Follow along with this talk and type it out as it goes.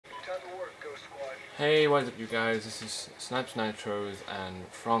Hey, what is up you guys? This is SnIpEzZ NiTrOzZ and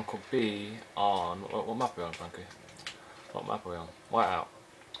Frank will be on... What map are we on, Frankie? What map are we on? Whiteout.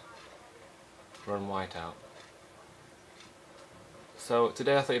 Run whiteout. So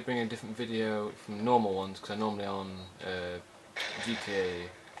today I thought I'd bring a different video from normal ones because I'm normally on GTA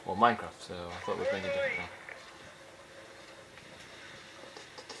or Minecraft, so I thought we'd bring a different one.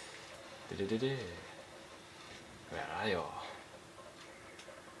 Where are you?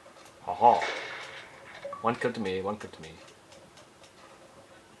 Haha. One kill to me, one kill to me.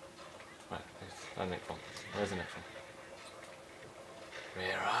 Right, that's the next one. Where's the next one?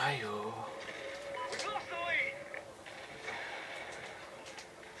 Where are you?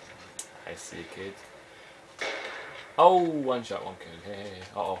 I see you, kids. Oh, one shot, one kill. Hey, hey, hey.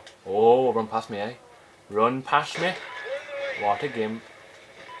 Uh oh. Oh, run past me, eh? Run past me. What a gimp.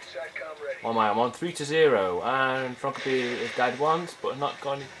 What am I? I'm on 3-0, and Frankie has died once, but not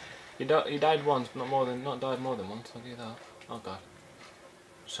gone. He died once, but not died more than once. I'll give you that. Oh god.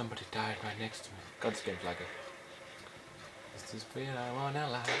 Somebody died right next to me. God, this game's laggy. This is where I wanna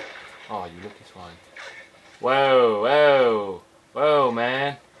lie. Oh, you lucky swine. Whoa, whoa, whoa,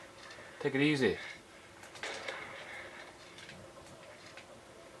 man. Take it easy.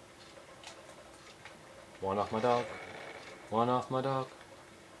 One off my dog. One off my dog.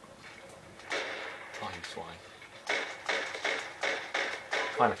 Oh, you swine.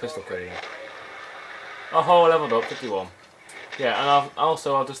 Find a pistol carrier. Oh, leveled up, 51. Yeah, and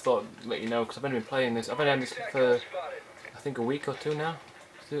I've just thought to let you know, because I've only been playing this. I've been playing this for I think a week or two now.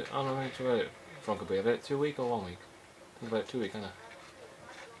 I don't know how much about it. Frank will be. I've had it 2 weeks or 1 week. I think about 2 weeks, haven't I?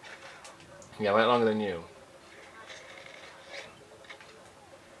 Yeah, I went longer than you.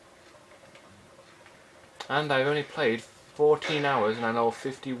 And I've only played 14 hours and I know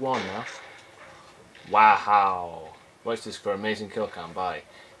 51 now. Wow! Watch this for amazing kill cam by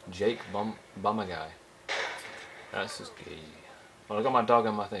Jake Bomber Guy. That's just key. Well, I got my dog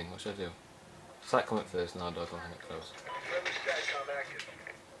on my thing. What should I do? Satcom it first, and our dog will hang it close.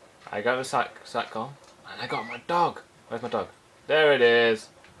 I got the satcom, and I got my dog. Where's my dog? There it is.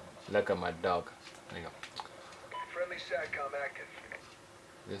 Look at my dog. There you go. Friendly satcom active.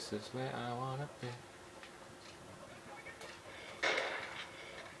 This is where I wanna be.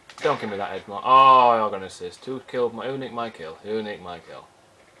 Don't give me that head mark. Oh, you're gonna assist. Who nicked my kill? Who nicked my kill?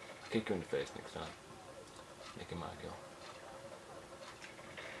 I'll kick you in the face next time. Nicking my kill.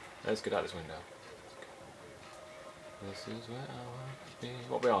 Let's get out this window. This is where I want to be.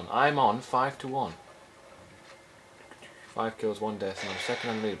 What are we on? I'm on 5-1. 5 kills, 1 death, and I'm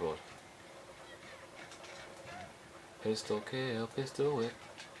second on the leaderboard. Pistol kill, pistol whip.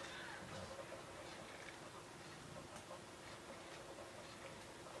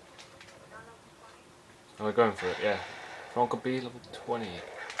 Oh, we're going for it, yeah. Frank will be level 20.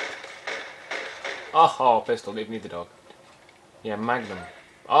 Oh, pistol, leave me the dog. Yeah, Magnum.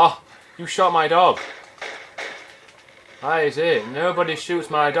 Oh, you shot my dog. That is it. Nobody shoots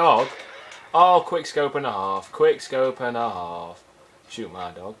my dog. Oh, quick scope and a half. Quick scope and a half. Shoot my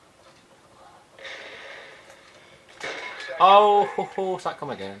dog. Oh,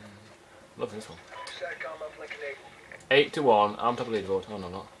 satcom again. Love this one. 8-1. I'm top of the leaderboard. Oh no,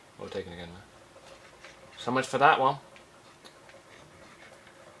 not. We're taking again now. So much for that one.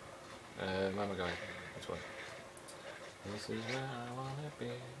 Where am I going? This way. This is where I wanna be.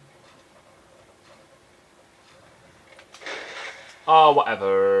 Oh,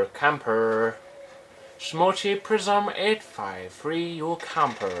 whatever. Camper. Smokey Prism 853, you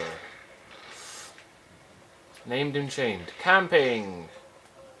camper. Named and chained. Camping.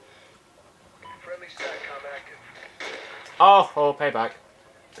 Friendly satcom active. Oh, payback.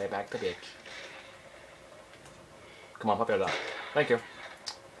 Payback the bitch. Come on, pop out of that. Thank you.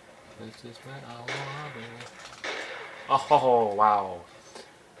 This is where I wanna be. Oh, wow.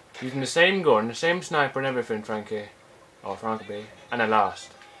 Using the same gun, the same sniper and everything, Frankie. Oh, Frankie. And I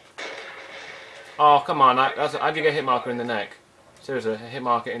lost. Oh, come on. How'd you get a hit marker in the neck? Seriously, a hit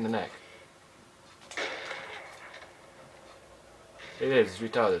marker in the neck. It is, it's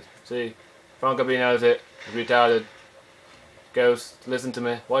retarded. See? Frankie knows it. It's retarded. Ghost, listen to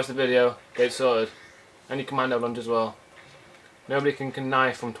me. Watch the video. Get it sorted. Any commando lunge as well. Nobody can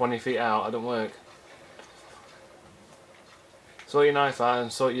knife from 20 feet out. That don't work. Sort your knife out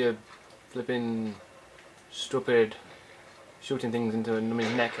and sort your flipping stupid shooting things into a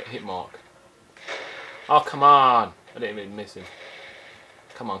neck at hit mark. Oh, come on! I didn't even miss him.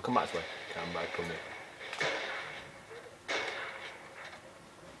 Come on, come back this way. Come back, come here.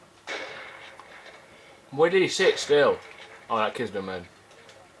 Where did he sit still? Oh, that kid's been mad.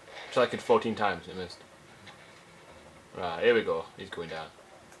 Tried that kid 14 times, it missed. Right, here we go. He's going down.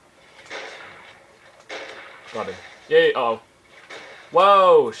 Got him. Yay! Uh oh.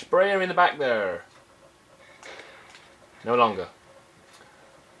 Whoa! Sprayer in the back there. No longer.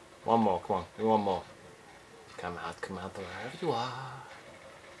 One more. Come on. Do one more. Come out. Come out. Wherever you are.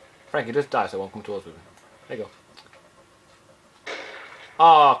 Frankie, just die so I won't come towards with him. There you go.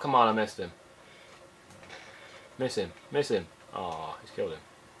 Oh, come on. I missed him. Miss him. Miss him. Oh, he's killed him.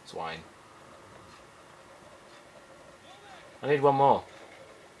 Swine. I need one more.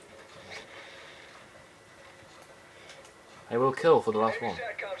 I will kill for the last one.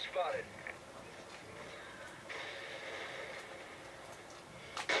 SATCOM spotted.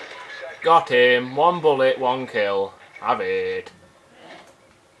 Got him. One bullet, one kill. Have it.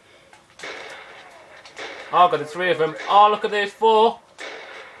 Oh, got the 3 of them. Oh, look at this. 4.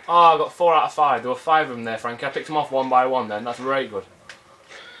 Oh, I got 4 out of 5. There were 5 of them there, Frankie. I picked them off one by one then. That's very good.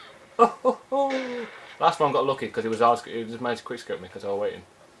 Last one got lucky because he just managed to quickscope me because I was waiting.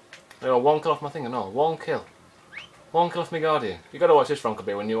 There was 1 kill off my thing. No, 1 kill. 1 kill off my Guardian. You got to watch this,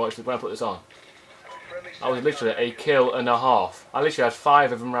 Frankie, when I put this on. That was literally a kill and a half. I literally had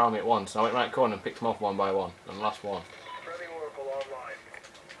 5 of them around me at once. I went right corner and picked them off one by one. And the last one. Friendly Oracle online.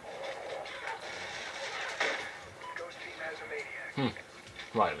 Ghost team has a maniac.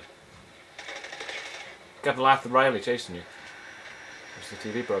 Riley. Got to laugh with Riley chasing you. It's the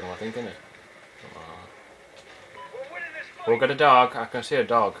TV program, I think, isn't it? We're winning this fight. We'll get a dog. I can see a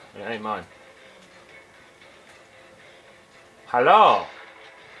dog. It ain't mine. Hello!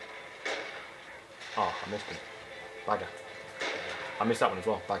 Oh, I missed him. Bagger. I missed that one as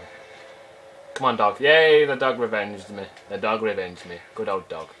well. Bagger. Come on, dog. Yay, the dog revenged me. The dog revenged me. Good old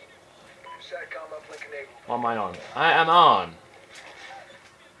dog. SATCOM uplink enabled. What am I on? I am on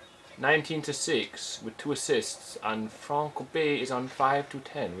 19-6 with 2 assists, and Franco B is on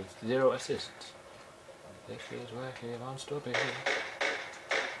 5-10 with 0 assists. This is where he wants to be.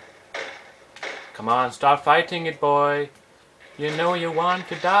 Come on, start fighting it, boy. You know you want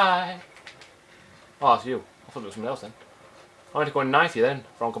to die. Oh, it's you. I thought it was someone else then. I want to go and knife you then,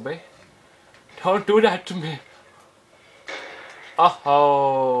 Franco B. Don't do that to me.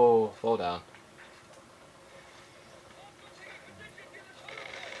 Oh, fall down.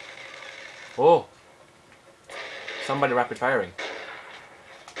 Oh, somebody rapid firing.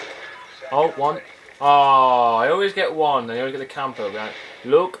 Oh, 1. Oh, I always get 1, and I always get the camper. Right?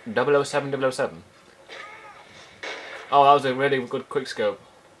 Look, 007, 007. Oh, that was a really good quick scope.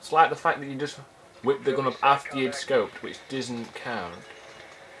 It's like the fact that you just whipped the gun up after you'd scoped, which doesn't count.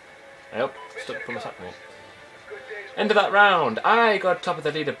 Yep, stuck from a second one. End of that round. I got top of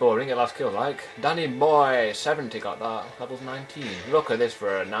the leaderboard. Didn't get last kill, like. Danny Boy 70 got that. Levels 19. Look at this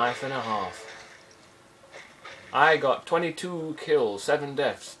for a knife and a half. I got 22 kills, 7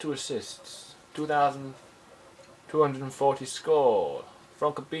 deaths, 2 assists, 2,240 score.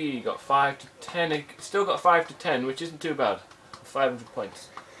 Franco B got 5-10. He still got 5-10, which isn't too bad. 500 points.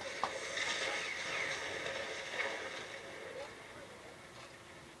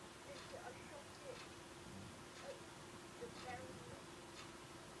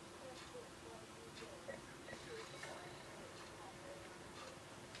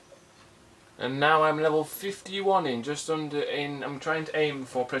 And now I'm level 51 I'm trying to aim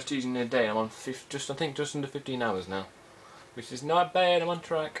for prestige in a day. I'm on I think just under 15 hours now. Which is not bad, I'm on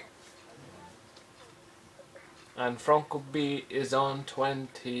track. And Franco B is on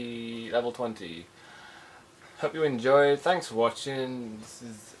level 20. Hope you enjoyed. Thanks for watching. This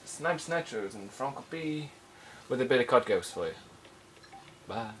is SnIpEzZ NiTrOzZ and Franco B with a bit of COD Ghost for you.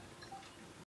 Bye.